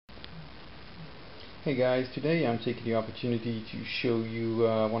Hey guys, today I'm taking the opportunity to show you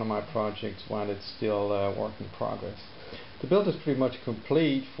one of my projects while it's still work in progress. The build is pretty much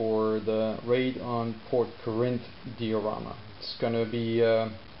complete for the raid on Port Corinth diorama. It's going to be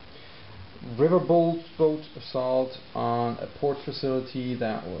riverboat boat assault on a port facility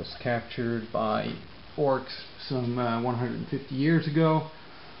that was captured by orcs some 150 years ago.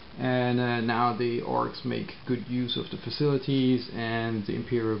 And now the orcs make good use of the facilities, and the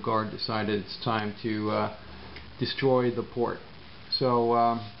Imperial Guard decided it's time to destroy the port.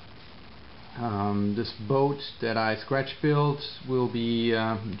 So this boat that I scratch built will be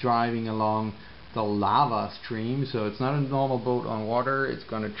driving along the lava stream. So it's not a normal boat on water, it's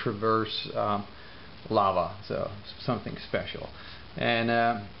going to traverse lava, so something special.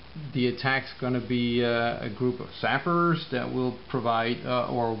 And the attack's going to be a group of sappers that will provide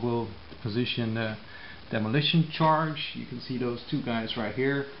or will position a demolition charge. You can see those two guys right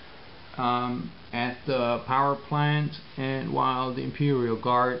here at the power plant, and while the Imperial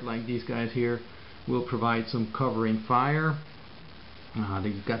Guard, like these guys here, will provide some covering fire.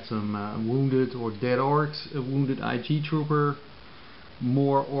 They've got some wounded or dead orcs, a wounded IG trooper,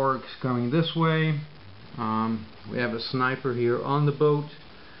 more orcs coming this way. We have a sniper here on the boat,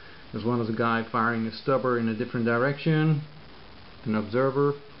 as well as a guy firing a stubber in a different direction, an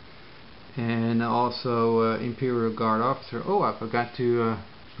observer, and also Imperial Guard officer. Oh, I forgot to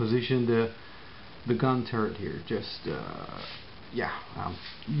position the gun turret here. Just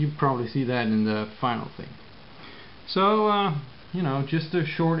you probably see that in the final thing. So you know, just a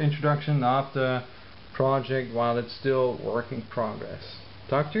short introduction of the project while it's still work in progress.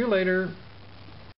 Talk to you later.